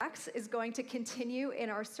Max is going to continue in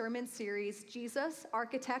our sermon series, Jesus,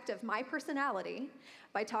 Architect of My Personality,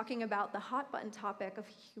 by talking about the hot button topic of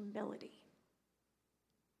humility.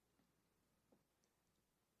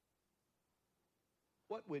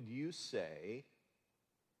 What would you say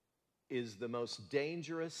is the most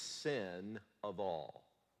dangerous sin of all?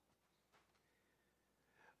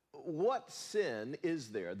 What sin is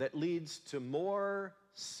there that leads to more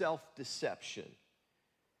self-deception,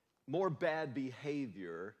 more bad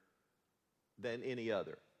behavior than any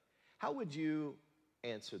other? How would you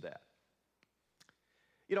answer that?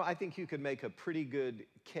 You know, I think you could make a pretty good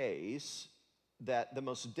case that the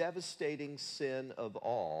most devastating sin of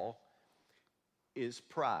all is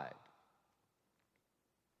pride.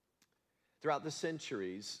 Throughout the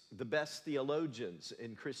centuries, the best theologians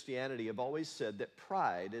in Christianity have always said that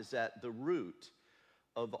pride is at the root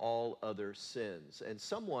of all other sins. And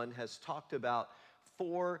someone has talked about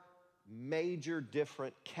 4 major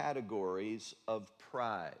different categories of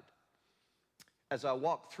pride. As I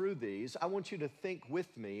walk through these, I want you to think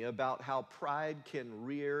with me about how pride can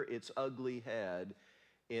rear its ugly head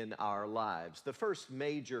in our lives. The first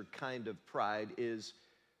major kind of pride is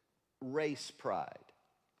race pride.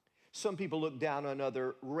 Some people look down on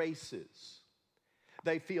other races.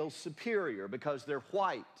 They feel superior because they're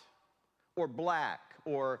white or black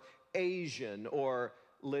or Asian or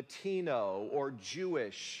Latino or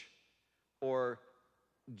Jewish or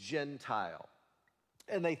Gentile.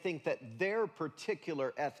 And they think that their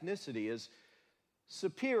particular ethnicity is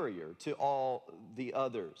superior to all the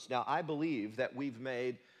others. Now, I believe that we've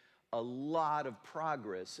made a lot of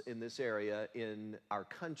progress in this area in our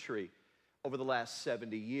country over the last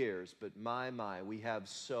 70 years, but my, we have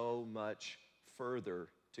so much further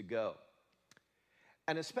to go.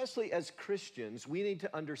 And especially as Christians, we need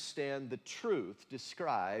to understand the truth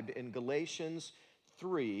described in Galatians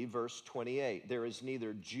 3, verse 28. There is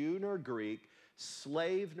neither Jew nor Greek,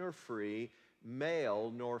 slave nor free,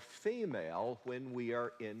 male nor female when we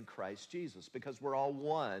are in Christ Jesus, because we're all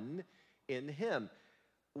one in Him.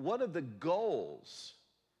 One of the goals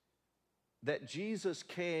that Jesus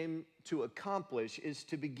came to accomplish is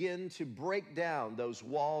to begin to break down those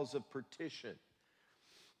walls of partition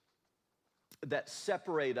that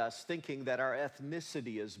separate us, thinking that our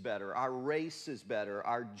ethnicity is better, our race is better,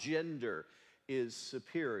 our gender is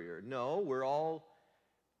superior. No, we're all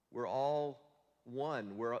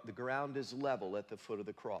one. The ground is level at the foot of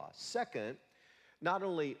the cross. Second, not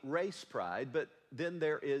only race pride, but then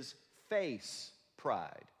there is face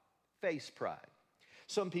pride. Face pride.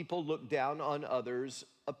 Some people look down on others'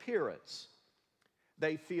 appearance.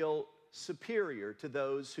 They feel superior to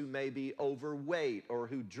those who may be overweight or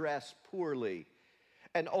who dress poorly.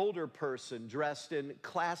 An older person dressed in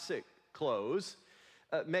classic clothes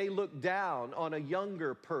may look down on a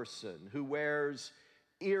younger person who wears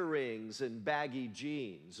earrings and baggy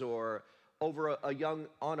jeans, or over a young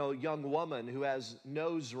woman who has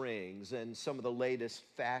nose rings and some of the latest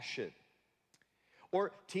fashion.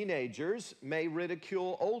 Or teenagers may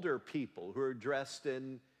ridicule older people who are dressed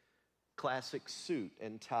in classic suit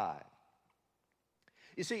and tie.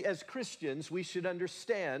 You see, as Christians, we should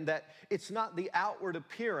understand that it's not the outward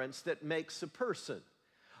appearance that makes a person.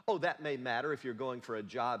 Oh, that may matter if you're going for a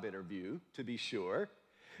job interview, to be sure.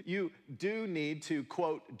 You do need to,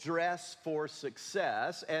 quote, dress for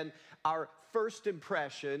success, and our first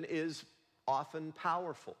impression is often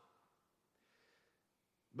powerful.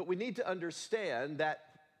 But we need to understand that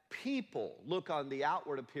people look on the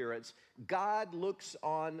outward appearance. God looks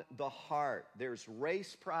on the heart. There's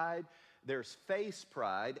race pride, there's face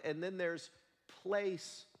pride, and then there's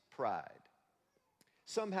place pride.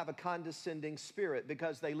 Some have a condescending spirit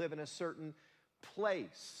because they live in a certain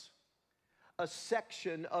place, a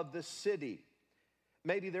section of the city.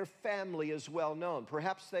 Maybe their family is well known.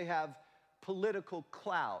 Perhaps they have political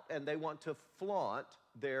clout and they want to flaunt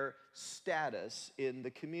their status in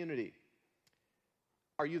the community.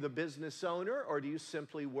 Are you the business owner, or do you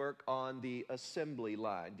simply work on the assembly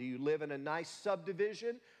line? Do you live in a nice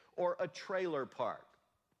subdivision or a trailer park?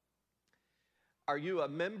 Are you a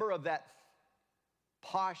member of that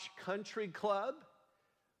posh country club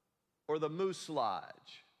or the Moose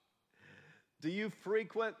Lodge? Do you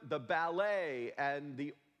frequent the ballet and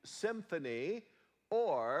the symphony,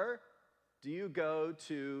 or do you go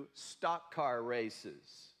to stock car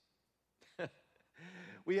races?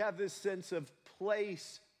 We have this sense of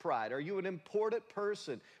place pride. Are you an important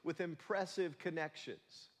person with impressive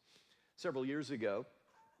connections? Several years ago,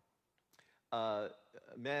 a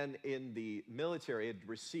man in the military had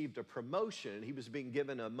received a promotion. He was being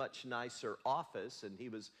given a much nicer office, and he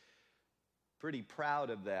was pretty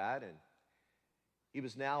proud of that. And he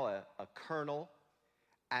was now a colonel.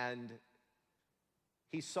 and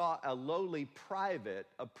he saw a lowly private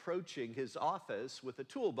approaching his office with a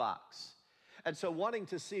toolbox. And so, wanting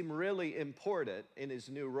to seem really important in his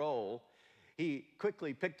new role, he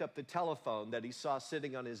quickly picked up the telephone that he saw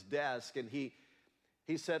sitting on his desk, and he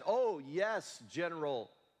said, "Oh, yes,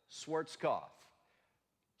 General Schwarzkopf.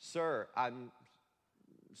 Sir, I'm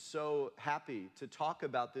so happy to talk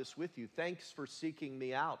about this with you. Thanks for seeking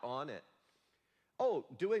me out on it." "Oh,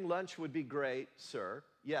 doing lunch would be great, sir.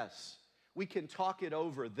 Yes, we can talk it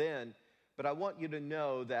over then, but I want you to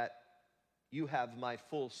know that you have my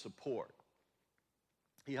full support."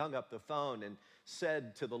 He hung up the phone and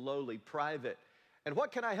said to the lowly private, "And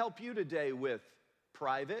what can I help you today with,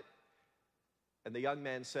 private?" And the young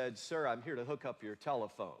man said, "Sir, I'm here to hook up your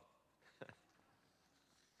telephone."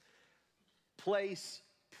 Place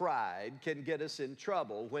pride can get us in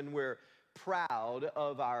trouble when we're proud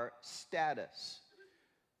of our status.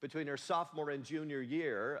 Between her sophomore and junior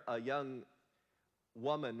year, a young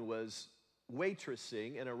woman was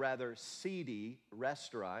waitressing in a rather seedy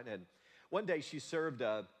restaurant, and one day she served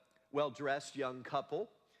a well-dressed young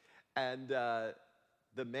couple, and the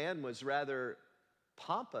man was rather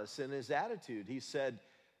pompous in his attitude. He said,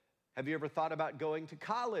 "Have you ever thought about going to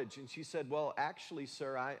college?" And she said, "Well, actually,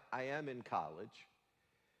 sir, I am in college."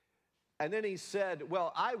 And then he said,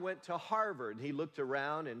 "Well, I went to Harvard." And he looked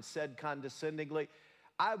around and said condescendingly,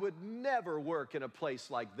 "I would never work in a place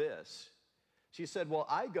like this." She said, "Well,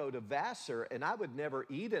 I go to Vassar, and I would never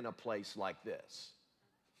eat in a place like this."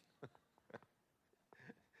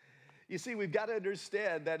 You see, we've got to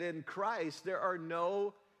understand that in Christ, there are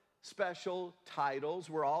no special titles.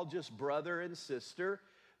 We're all just brother and sister.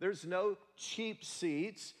 There's no cheap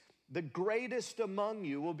seats. The greatest among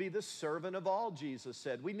you will be the servant of all, Jesus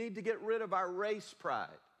said. We need to get rid of our race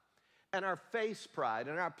pride and our face pride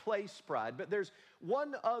and our place pride. But there's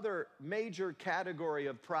one other major category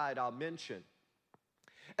of pride I'll mention.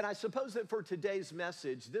 And I suppose that for today's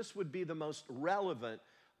message, this would be the most relevant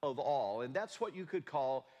of all. And that's what you could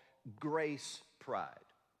call grace pride.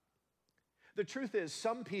 The truth is,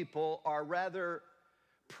 some people are rather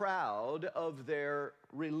proud of their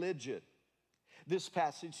religion. This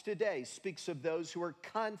passage today speaks of those who are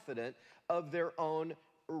confident of their own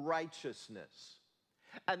righteousness.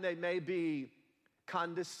 And they may be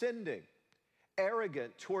condescending,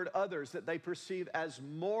 arrogant toward others that they perceive as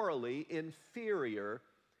morally inferior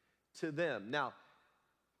to them. Now,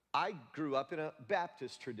 I grew up in a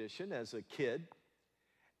Baptist tradition as a kid.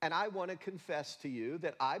 And I want to confess to you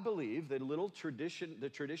that I believe that the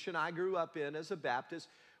tradition I grew up in as a Baptist,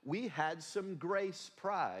 we had some grace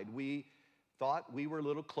pride. We thought we were a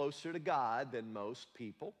little closer to God than most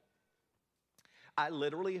people. I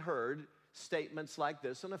literally heard statements like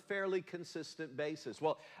this on a fairly consistent basis.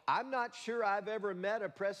 "Well, I'm not sure I've ever met a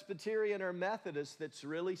Presbyterian or Methodist that's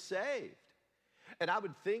really saved." And I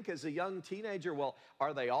would think as a young teenager, well,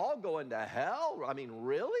 are they all going to hell? I mean,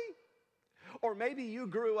 really? Or maybe you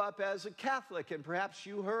grew up as a Catholic and perhaps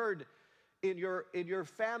you heard in your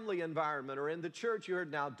family environment or in the church, you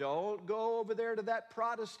heard, "Now don't go over there to that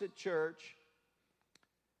Protestant church.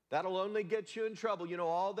 That'll only get you in trouble. You know,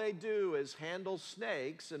 all they do is handle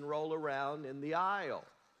snakes and roll around in the aisle."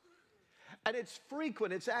 And it's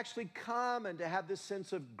frequent, it's actually common to have this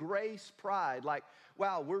sense of grace pride, like,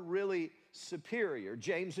 wow, we're really superior.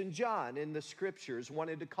 James and John in the scriptures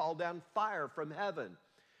wanted to call down fire from heaven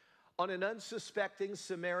on an unsuspecting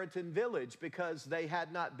Samaritan village because they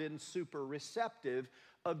had not been super receptive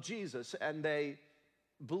of Jesus and they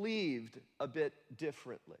believed a bit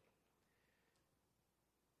differently.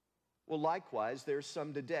 Well, likewise, there's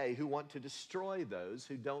some today who want to destroy those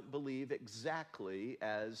who don't believe exactly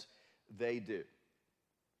as they do.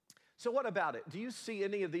 So what about it? Do you see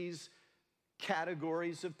any of these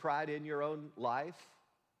categories of pride in your own life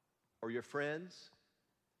or your friends?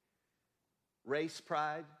 Race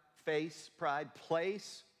pride, face pride,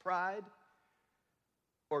 place pride,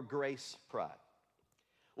 or grace pride?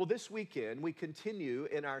 Well, this weekend we continue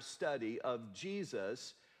in our study of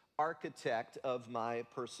Jesus, architect of my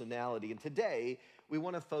personality. And today we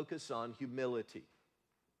want to focus on humility.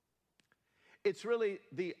 It's really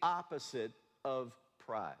the opposite of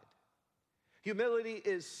pride. Humility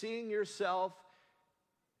is seeing yourself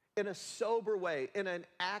in a sober way, in an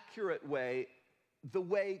accurate way, the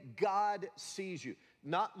way God sees you.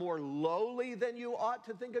 Not more lowly than you ought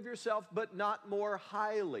to think of yourself, but not more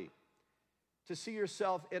highly. To see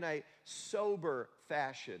yourself in a sober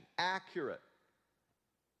fashion, accurate,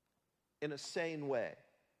 in a sane way.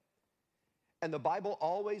 And the Bible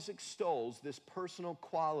always extols this personal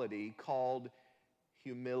quality called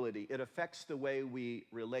humility. It affects the way we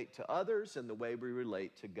relate to others and the way we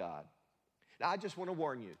relate to God. Now, I just want to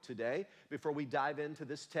warn you today, before we dive into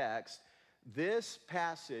this text, this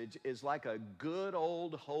passage is like a good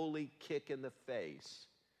old holy kick in the face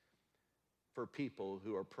for people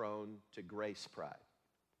who are prone to grace pride.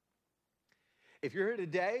 If you're here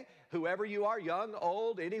today, whoever you are, young,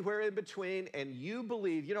 old, anywhere in between, and you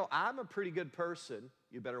believe, I'm a pretty good person,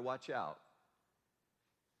 you better watch out.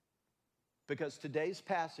 Because today's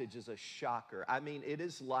passage is a shocker. I mean, it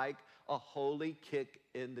is like a holy kick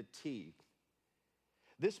in the teeth.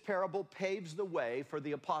 This parable paves the way for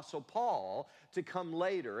the Apostle Paul to come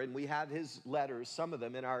later, and we have his letters, some of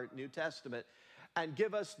them in our New Testament, and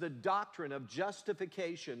give us the doctrine of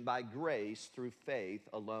justification by grace through faith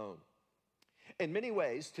alone. In many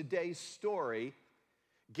ways, today's story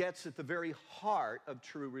gets at the very heart of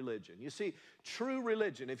true religion. You see, true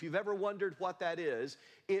religion, if you've ever wondered what that is,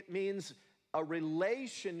 it means a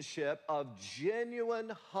relationship of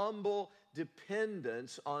genuine, humble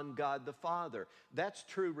dependence on God the Father. That's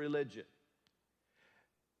true religion.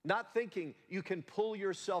 Not thinking you can pull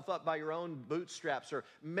yourself up by your own bootstraps or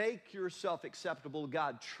make yourself acceptable to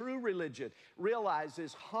God. True religion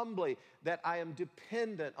realizes humbly that I am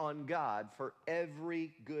dependent on God for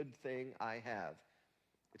every good thing I have.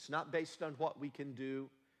 It's not based on what we can do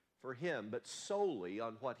for him, but solely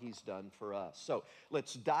on what he's done for us. So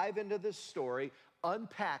let's dive into this story,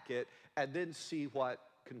 unpack it, and then see what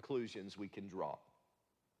conclusions we can draw.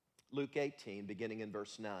 Luke 18, beginning in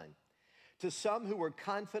verse 9. To some who were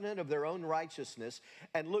confident of their own righteousness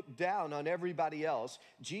and looked down on everybody else,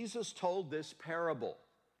 Jesus told this parable.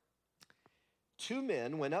 2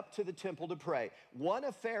 men went up to the temple to pray, one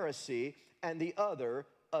a Pharisee and the other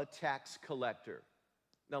a tax collector.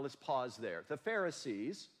 Now let's pause there. The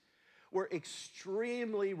Pharisees were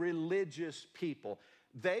extremely religious people.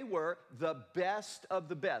 They were the best of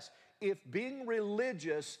the best. If being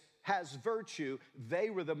religious has virtue, they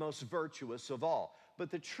were the most virtuous of all. But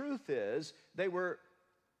the truth is, they were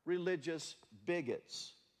religious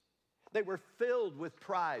bigots. They were filled with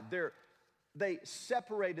pride. They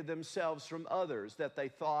separated themselves from others that they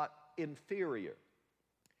thought inferior.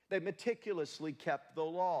 They meticulously kept the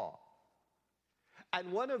law.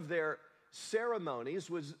 And one of their ceremonies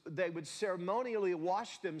was they would ceremonially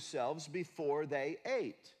wash themselves before they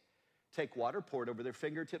ate. Take water, pour it over their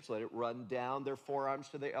fingertips, let it run down their forearms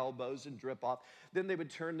to their elbows and drip off. Then they would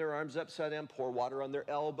turn their arms upside down, pour water on their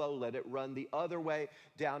elbow, let it run the other way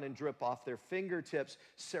down and drip off their fingertips.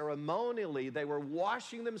 Ceremonially, they were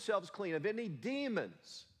washing themselves clean of any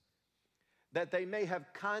demons that they may have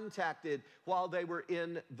contacted while they were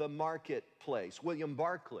in the marketplace. William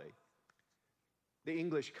Barclay, the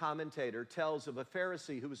English commentator, tells of a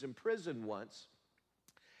Pharisee who was in prison once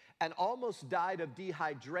and almost died of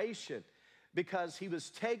dehydration because he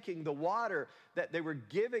was taking the water that they were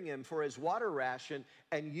giving him for his water ration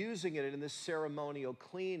and using it in this ceremonial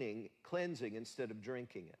cleansing instead of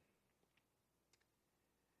drinking it.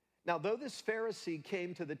 Now, though this Pharisee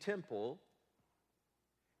came to the temple,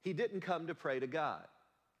 he didn't come to pray to God.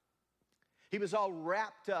 He was all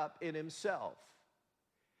wrapped up in himself.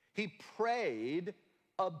 He prayed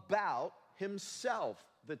about himself,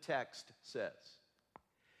 the text says.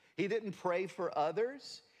 He didn't pray for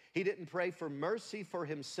others. He didn't pray for mercy for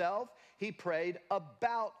himself. He prayed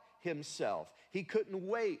about himself. He couldn't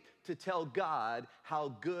wait to tell God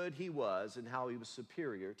how good he was and how he was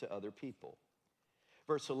superior to other people.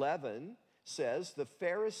 Verse 11 says, the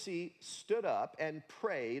Pharisee stood up and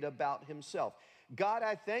prayed about himself. God,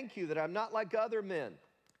 I thank you that I'm not like other men.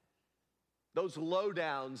 Those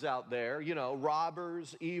lowdowns out there,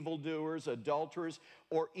 robbers, evildoers, adulterers,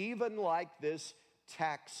 or even like this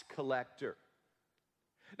tax collector.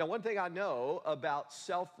 Now, one thing I know about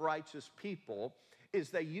self-righteous people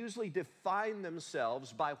is they usually define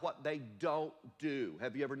themselves by what they don't do.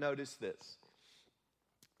 Have you ever noticed this?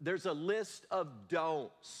 There's a list of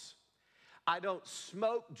don'ts. I don't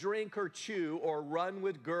smoke, drink, or chew, or run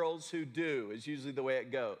with girls who do, is usually the way it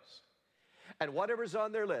goes. And whatever's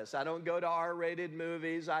on their list, I don't go to R-rated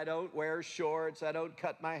movies, I don't wear shorts, I don't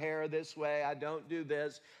cut my hair this way, I don't do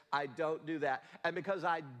this, I don't do that. And because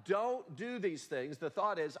I don't do these things, the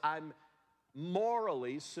thought is I'm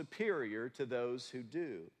morally superior to those who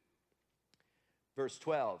do. Verse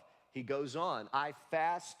 12, he goes on, I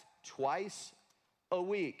fast twice a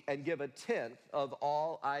week and give a tenth of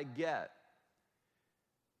all I get.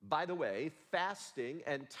 By the way, fasting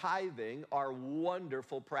and tithing are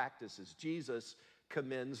wonderful practices. Jesus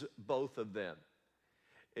commends both of them.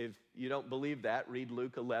 If you don't believe that, read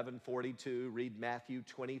Luke 11:42, read Matthew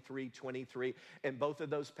 23:23. In both of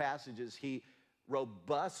those passages, he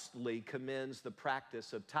robustly commends the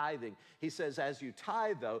practice of tithing. He says, as you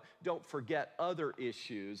tithe, though, don't forget other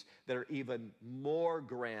issues that are even more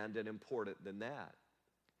grand and important than that.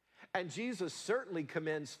 And Jesus certainly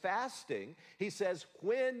commends fasting. He says,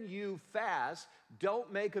 when you fast,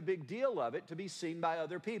 don't make a big deal of it to be seen by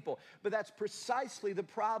other people. But that's precisely the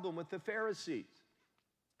problem with the Pharisees.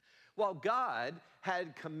 While God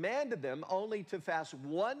had commanded them only to fast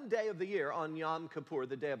one day of the year on Yom Kippur,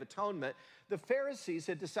 the Day of Atonement, the Pharisees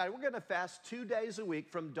had decided we're going to fast 2 days a week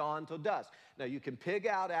from dawn till dusk. Now, you can pig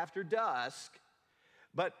out after dusk,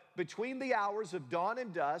 but between the hours of dawn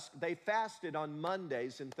and dusk, they fasted on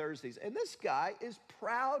Mondays and Thursdays. And this guy is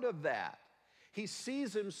proud of that. He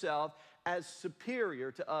sees himself as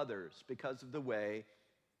superior to others because of the way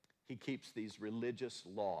he keeps these religious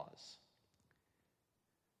laws.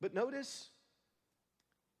 But notice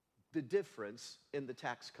the difference in the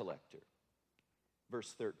tax collector.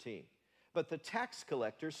 Verse 13. But the tax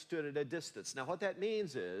collector stood at a distance. Now, what that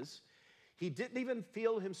means is he didn't even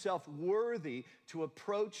feel himself worthy to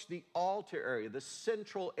approach the altar area, the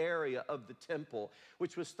central area of the temple,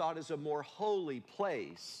 which was thought as a more holy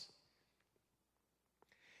place.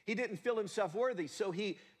 He didn't feel himself worthy, so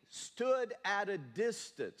he stood at a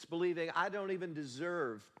distance, believing, I don't even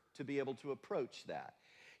deserve to be able to approach that.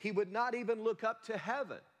 He would not even look up to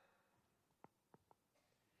heaven,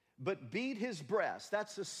 but beat his breast.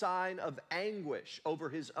 That's a sign of anguish over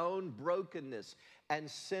his own brokenness and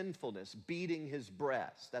sinfulness, beating his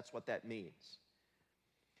breast. That's what that means.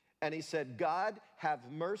 And he said, God, have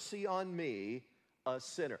mercy on me, a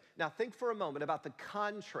sinner. Now think for a moment about the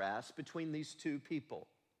contrast between these two people.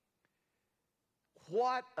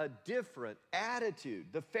 What a different attitude.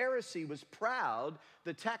 The Pharisee was proud,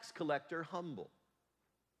 the tax collector humble.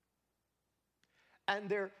 And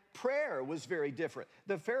their prayer was very different.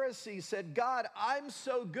 The Pharisee said, God, I'm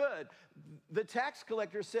so good. The tax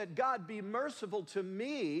collector said, God, be merciful to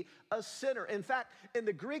me, a sinner. In fact, in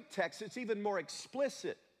the Greek text, it's even more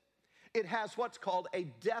explicit. It has what's called a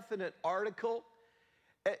definite article.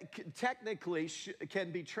 It technically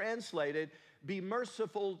can be translated, be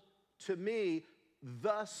merciful to me,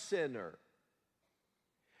 the sinner.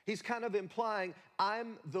 He's kind of implying,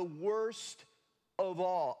 I'm the worst of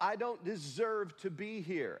all. I don't deserve to be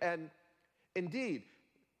here. And indeed,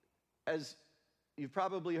 as you've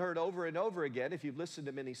probably heard over and over again, if you've listened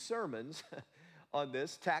to many sermons on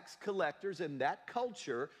this, tax collectors in that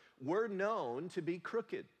culture were known to be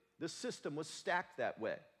crooked. The system was stacked that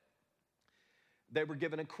way. They were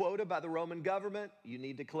given a quota by the Roman government. You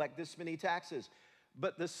need to collect this many taxes.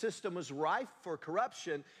 But the system was rife for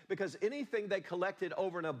corruption because anything they collected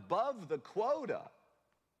over and above the quota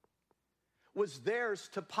was theirs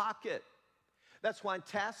to pocket. That's why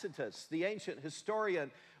Tacitus, the ancient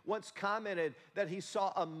historian, once commented that he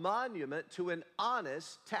saw a monument to an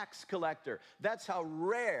honest tax collector. That's how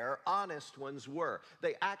rare honest ones were.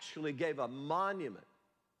 They actually gave a monument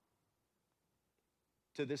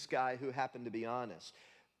to this guy who happened to be honest.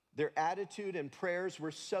 Their attitude and prayers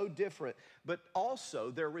were so different, but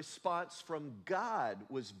also their response from God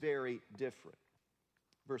was very different.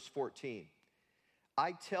 Verse 14.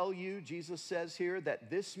 I tell you, Jesus says here, that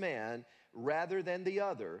this man, rather than the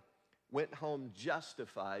other, went home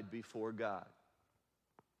justified before God.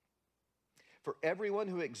 For everyone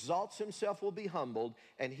who exalts himself will be humbled,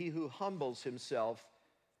 and he who humbles himself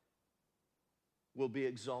will be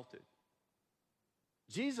exalted.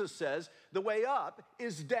 Jesus says the way up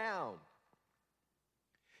is down.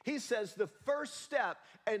 He says the first step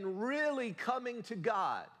in really coming to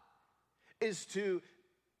God is to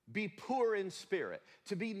be poor in spirit,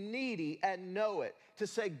 to be needy and know it, to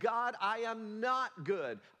say, God, I am not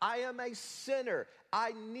good. I am a sinner.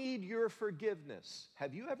 I need your forgiveness.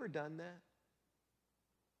 Have you ever done that?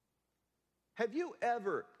 Have you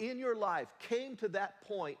ever in your life came to that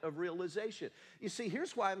point of realization? You see,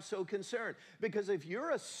 here's why I'm so concerned. Because if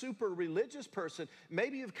you're a super religious person,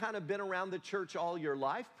 maybe you've kind of been around the church all your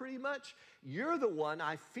life pretty much, you're the one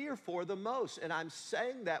I fear for the most. And I'm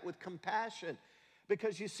saying that with compassion.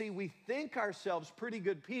 Because you see, we think ourselves pretty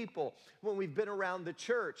good people when we've been around the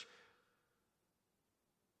church.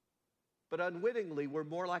 But unwittingly, we're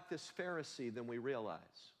more like this Pharisee than we realize.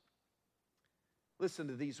 Listen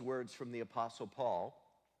to these words from the Apostle Paul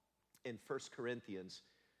in 1 Corinthians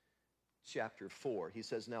chapter 4. He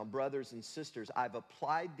says, now, brothers and sisters, I've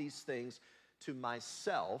applied these things to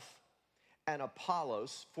myself and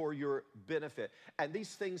Apollos for your benefit. And these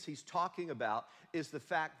things he's talking about is the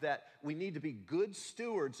fact that we need to be good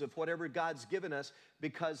stewards of whatever God's given us,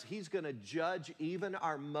 because he's going to judge even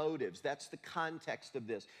our motives. That's the context of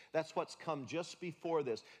this. That's what's come just before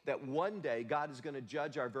this, that one day God is going to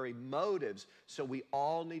judge our very motives. So we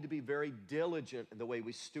all need to be very diligent in the way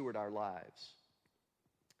we steward our lives.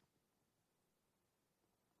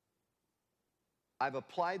 I've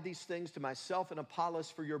applied these things to myself and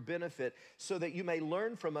Apollos for your benefit, so that you may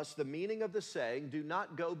learn from us the meaning of the saying, do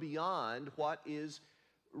not go beyond what is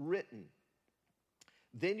written.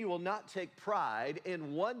 Then you will not take pride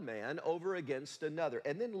in one man over against another.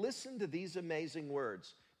 And then listen to these amazing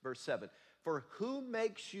words, verse 7. For who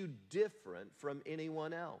makes you different from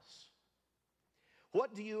anyone else?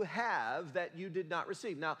 What do you have that you did not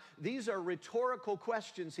receive? Now, these are rhetorical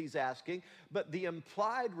questions he's asking, but the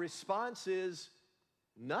implied response is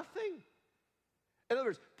nothing. In other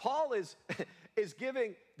words, Paul is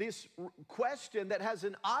giving this question that has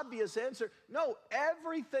an obvious answer. No,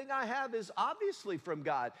 everything I have is obviously from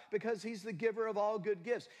God, because he's the giver of all good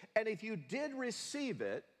gifts. And if you did receive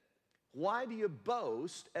it, why do you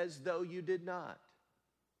boast as though you did not?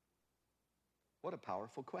 What a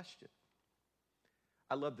powerful question.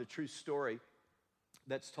 I love the true story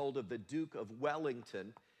that's told of the Duke of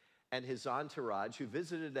Wellington and his entourage, who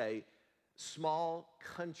visited a small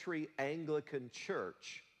country Anglican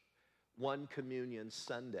church one Communion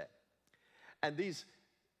Sunday. And these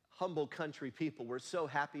humble country people were so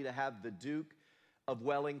happy to have the Duke of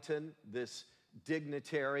Wellington, this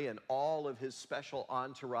dignitary, and all of his special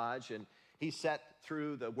entourage. And he sat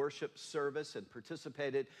through the worship service and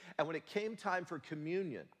participated. And when it came time for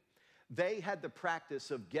communion, they had the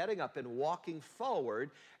practice of getting up and walking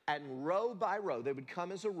forward, and row by row, they would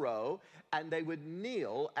come as a row, and they would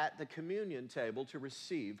kneel at the communion table to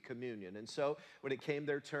receive communion. And so when it came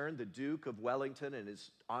their turn, the Duke of Wellington and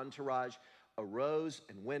his entourage arose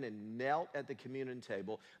and went and knelt at the communion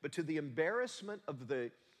table. But to the embarrassment of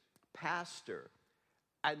the pastor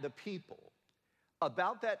and the people,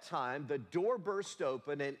 about that time, the door burst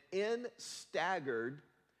open, and in staggered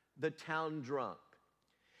the town drunk.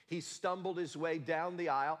 He stumbled his way down the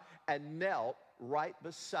aisle and knelt right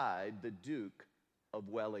beside the Duke of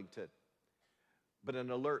Wellington. But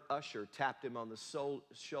an alert usher tapped him on the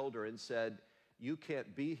shoulder and said, "You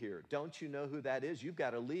can't be here. Don't you know who that is? You've got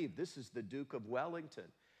to leave. This is the Duke of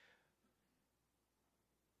Wellington."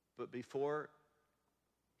 But before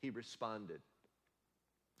he responded,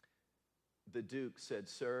 the Duke said,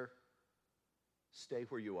 "Sir, stay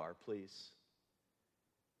where you are, please.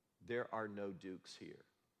 There are no dukes here."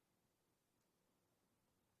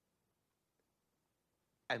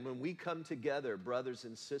 And when we come together, brothers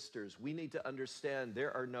and sisters, we need to understand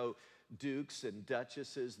there are no dukes and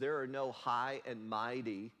duchesses. There are no high and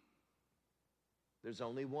mighty. There's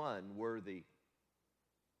only one worthy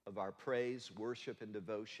of our praise, worship, and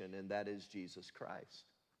devotion, and that is Jesus Christ.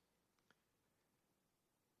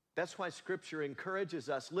 That's why Scripture encourages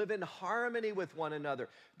us, live in harmony with one another.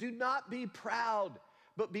 Do not be proud,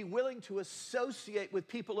 but be willing to associate with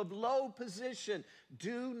people of low position.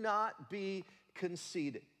 Do not be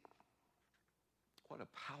conceited. What a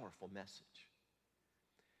powerful message.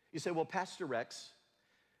 You say, well, Pastor Rex,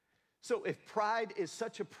 so if pride is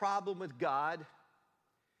such a problem with God,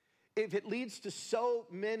 if it leads to so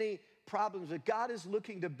many problems, that God is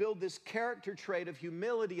looking to build this character trait of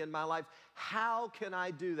humility in my life, how can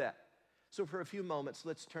I do that? So for a few moments,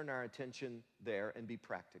 let's turn our attention there and be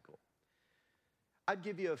practical. I'd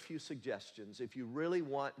give you a few suggestions if you really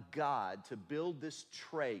want God to build this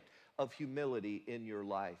trait of humility in your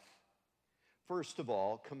life. First of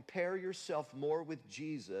all, compare yourself more with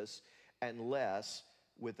Jesus and less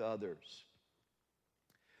with others.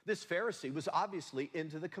 This Pharisee was obviously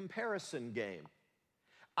into the comparison game.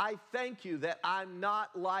 I thank you that I'm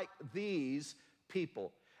not like these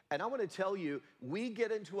people. And I want to tell you, we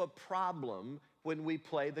get into a problem when we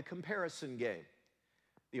play the comparison game.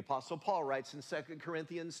 The Apostle Paul writes in 2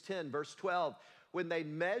 Corinthians 10, verse 12, when they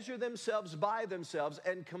measure themselves by themselves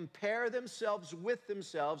and compare themselves with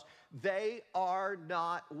themselves, they are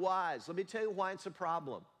not wise. Let me tell you why it's a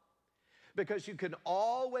problem. Because you can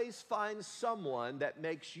always find someone that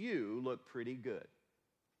makes you look pretty good.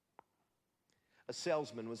 A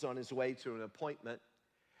salesman was on his way to an appointment,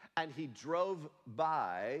 and he drove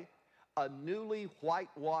by a newly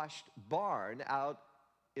whitewashed barn out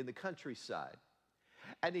in the countryside.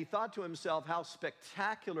 And he thought to himself how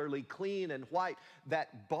spectacularly clean and white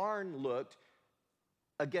that barn looked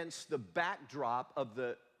against the backdrop of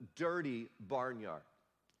the dirty barnyard.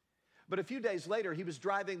 But a few days later, he was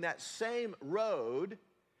driving that same road,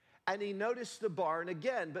 And he noticed the barn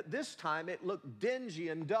again, but this time it looked dingy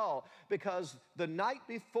and dull because the night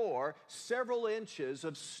before, several inches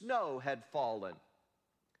of snow had fallen.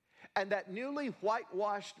 And that newly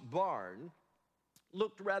whitewashed barn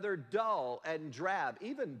looked rather dull and drab,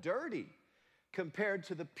 even dirty, compared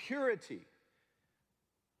to the purity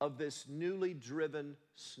of this newly driven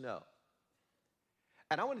snow.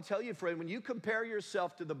 And I want to tell you, friend, when you compare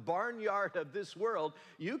yourself to the barnyard of this world,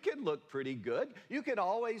 you can look pretty good. You can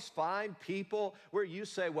always find people where you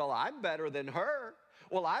say, well, I'm better than her.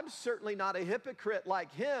 Well, I'm certainly not a hypocrite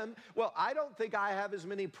like him. Well, I don't think I have as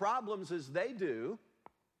many problems as they do.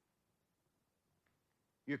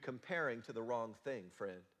 You're comparing to the wrong thing,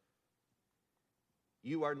 friend.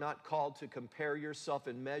 You are not called to compare yourself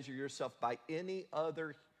and measure yourself by any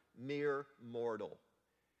other mere mortal.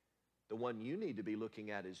 The one you need to be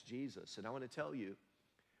looking at is Jesus. And I want to tell you,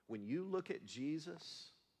 when you look at Jesus,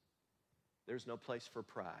 there's no place for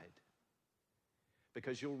pride.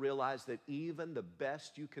 Because you'll realize that even the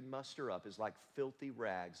best you can muster up is like filthy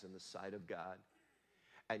rags in the sight of God.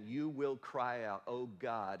 And you will cry out, oh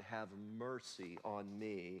God, have mercy on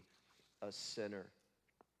me, a sinner.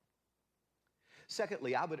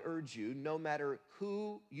 Secondly, I would urge you, no matter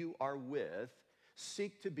who you are with,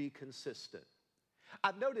 seek to be consistent.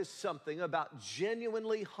 I've noticed something about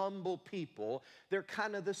genuinely humble people. They're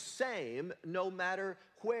kind of the same no matter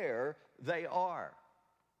where they are.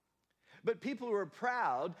 But people who are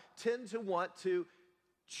proud tend to want to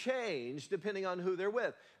change depending on who they're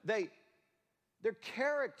with. Their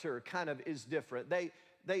character kind of is different.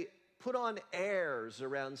 They put on airs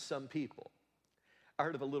around some people. I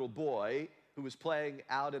heard of a little boy who was playing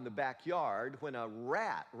out in the backyard when a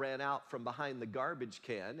rat ran out from behind the garbage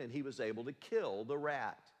can, and he was able to kill the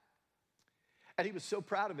rat. And he was so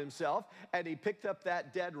proud of himself, and he picked up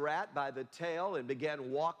that dead rat by the tail and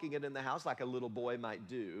began walking it in the house like a little boy might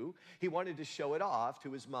do. He wanted to show it off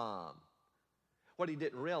to his mom. What he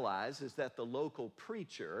didn't realize is that the local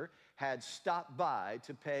preacher had stopped by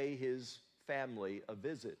to pay his family a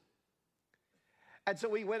visit. And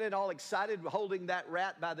so he went in all excited, holding that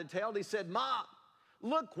rat by the tail, and he said, Mom,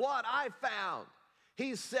 look what I found.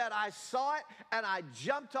 He said, I saw it, and I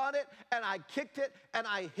jumped on it, and I kicked it, and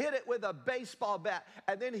I hit it with a baseball bat.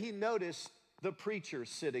 And then he noticed the preacher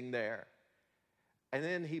sitting there. And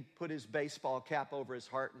then he put his baseball cap over his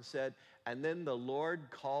heart and said, and then the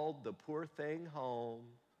Lord called the poor thing home.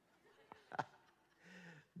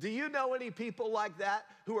 Do you know any people like that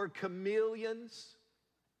who are chameleons?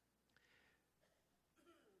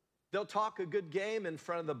 They'll talk a good game in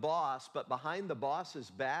front of the boss, but behind the boss's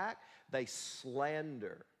back, they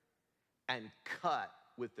slander and cut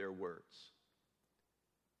with their words.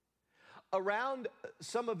 Around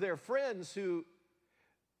some of their friends who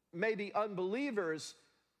may be unbelievers,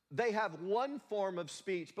 they have one form of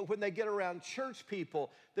speech, but when they get around church people,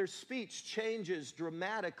 their speech changes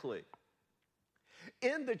dramatically.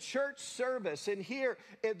 In the church service and here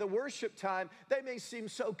in the worship time, they may seem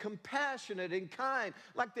so compassionate and kind,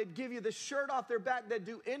 like they'd give you the shirt off their back, they'd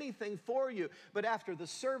do anything for you. But after the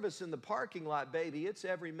service in the parking lot, baby, it's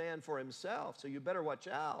every man for himself, so you better watch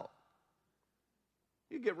out.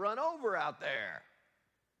 You get run over out there.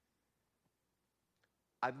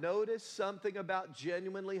 I've noticed something about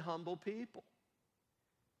genuinely humble people.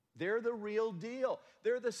 They're the real deal.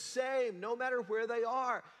 They're the same no matter where they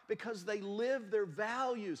are because they live their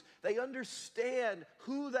values. They understand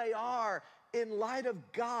who they are in light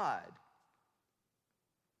of God.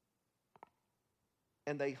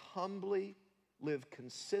 And they humbly live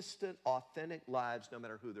consistent, authentic lives no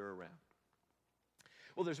matter who they're around.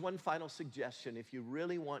 Well, there's one final suggestion if you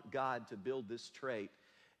really want God to build this trait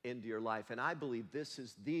into your life, and I believe this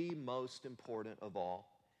is the most important of all.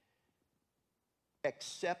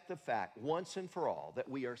 Accept the fact once and for all that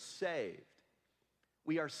we are saved.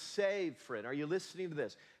 We are saved, friend. Are you listening to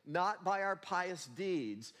this? Not by our pious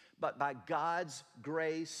deeds, but by God's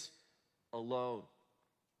grace alone.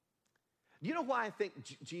 Do you know why I think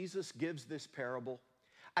Jesus gives this parable?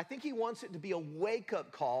 I think he wants it to be a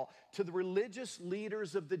wake-up call to the religious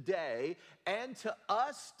leaders of the day and to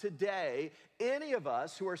us today, any of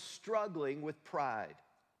us who are struggling with pride.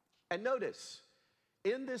 And notice,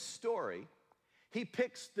 in this story, he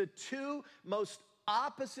picks the two most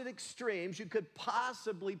opposite extremes you could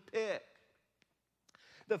possibly pick.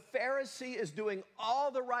 The Pharisee is doing all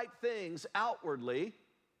the right things outwardly,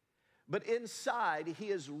 but inside he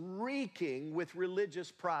is reeking with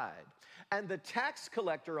religious pride. And the tax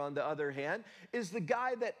collector, on the other hand, is the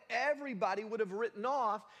guy that everybody would have written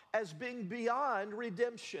off as being beyond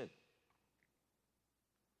redemption.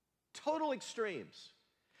 Total extremes.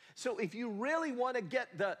 So if you really want to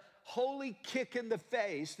get the holy kick in the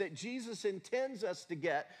face that Jesus intends us to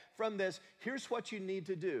get from this, here's what you need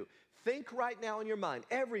to do. Think right now in your mind,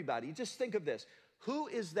 everybody, just think of this. Who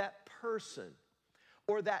is that person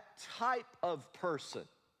or that type of person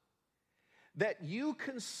that you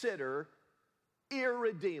consider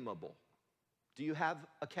irredeemable? Do you have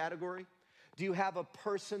a category? Do you have a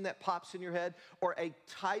person that pops in your head, or a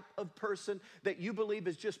type of person that you believe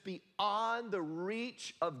is just beyond the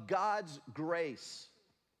reach of God's grace?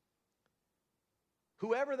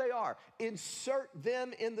 Whoever they are, insert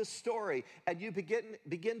them in the story, and you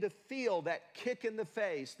begin to feel that kick in the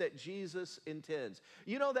face that Jesus intends.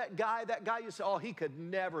 You know that guy you say, oh, he could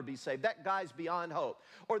never be saved. That guy's beyond hope.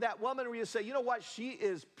 Or that woman where you say, you know what, she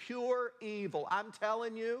is pure evil. I'm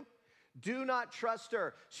telling you, do not trust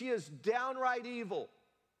her. She is downright evil.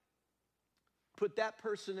 Put that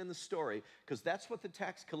person in the story, because that's what the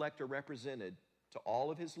tax collector represented to all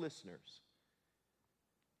of his listeners.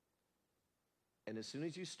 And as soon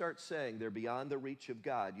as you start saying they're beyond the reach of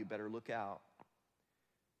God, you better look out.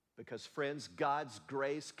 Because, friends, God's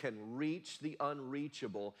grace can reach the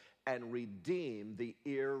unreachable and redeem the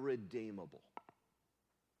irredeemable.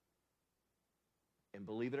 And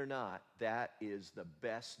believe it or not, that is the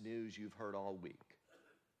best news you've heard all week.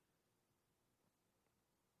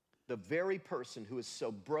 The very person who is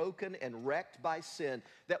so broken and wrecked by sin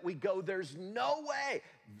that we go, there's no way.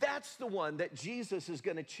 That's the one that Jesus is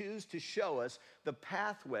going to choose to show us the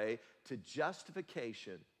pathway to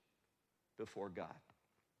justification before God.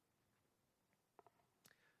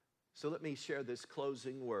 So let me share this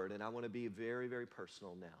closing word, and I want to be very, very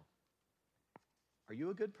personal now. Are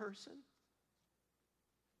you a good person?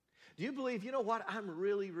 Do you believe, you know what, I'm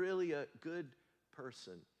really, really a good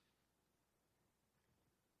person?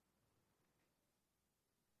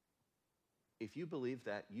 If you believe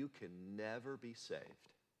that, you can never be saved.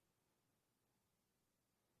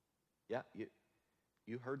 Yeah,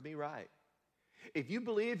 you heard me right. If you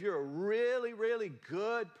believe you're a really, really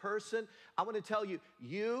good person, I want to tell you,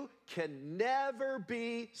 you can never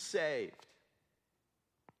be saved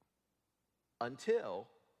until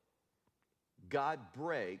God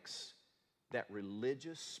breaks that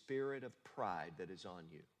religious spirit of pride that is on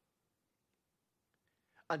you.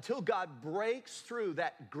 Until God breaks through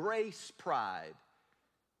that grace pride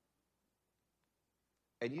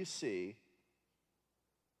and you see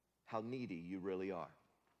how needy you really are.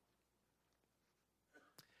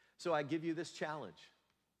 So I give you this challenge.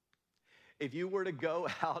 If you were to go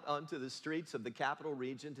out onto the streets of the capital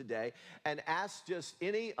region today and ask just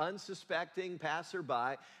any unsuspecting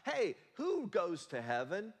passerby, hey, who goes to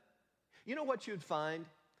heaven? You know what you'd find?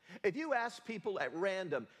 If you ask people at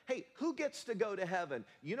random, hey, who gets to go to heaven?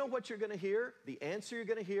 You know what you're going to hear? The answer you're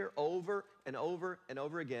going to hear over and over and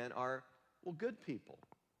over again are, well, good people.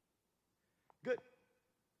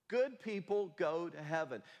 Good people go to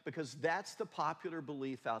heaven, because that's the popular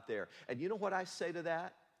belief out there. And you know what I say to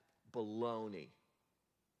that? Baloney.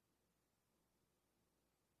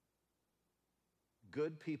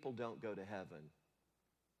 Good people don't go to heaven.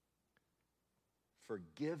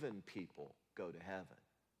 Forgiven people go to heaven.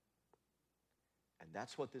 And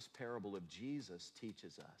that's what this parable of Jesus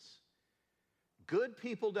teaches us. Good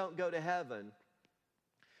people don't go to heaven.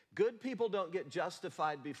 Good people don't get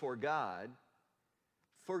justified before God.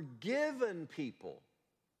 Forgiven people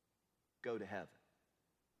go to heaven.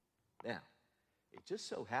 Now, it just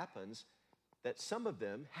so happens that some of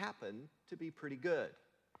them happen to be pretty good.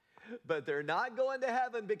 But they're not going to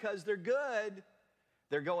heaven because they're good.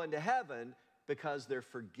 They're going to heaven because they're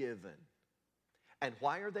forgiven. And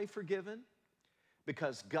why are they forgiven?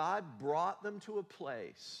 Because God brought them to a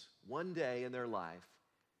place one day in their life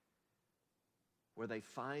where they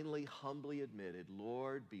finally humbly admitted,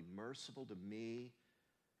 Lord, be merciful to me,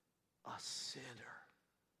 a sinner.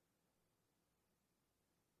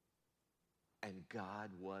 And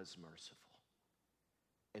God was merciful,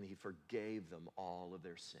 and he forgave them all of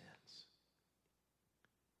their sins.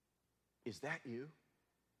 Is that you?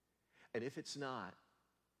 And if it's not,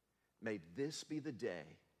 may this be the day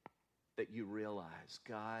that you realize,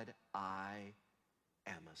 God, I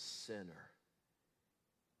am a sinner.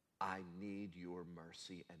 I need your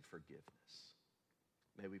mercy and forgiveness.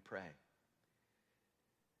 May we pray.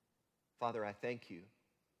 Father, I thank you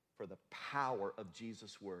for the power of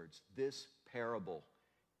Jesus' words. This parable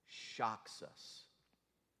shocks us.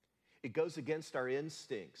 It goes against our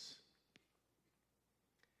instincts.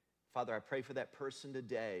 Father, I pray for that person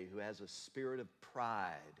today who has a spirit of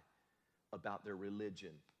pride about their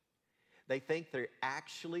religion. They think they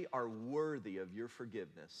actually are worthy of your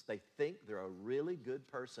forgiveness. They think they're a really good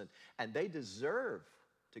person, and they deserve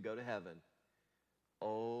to go to heaven.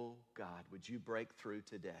 Oh, God, would you break through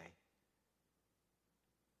today?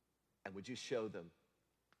 And would you show them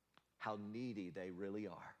how needy they really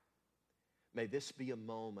are? May this be a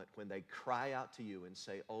moment when they cry out to you and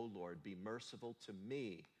say, "Oh Lord, be merciful to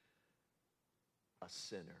me, a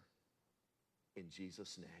sinner." In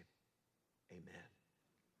Jesus' name, amen.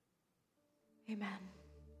 Amen.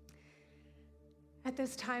 At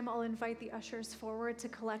this time, I'll invite the ushers forward to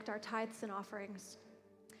collect our tithes and offerings.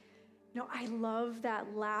 I love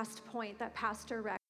that last point that Pastor Rex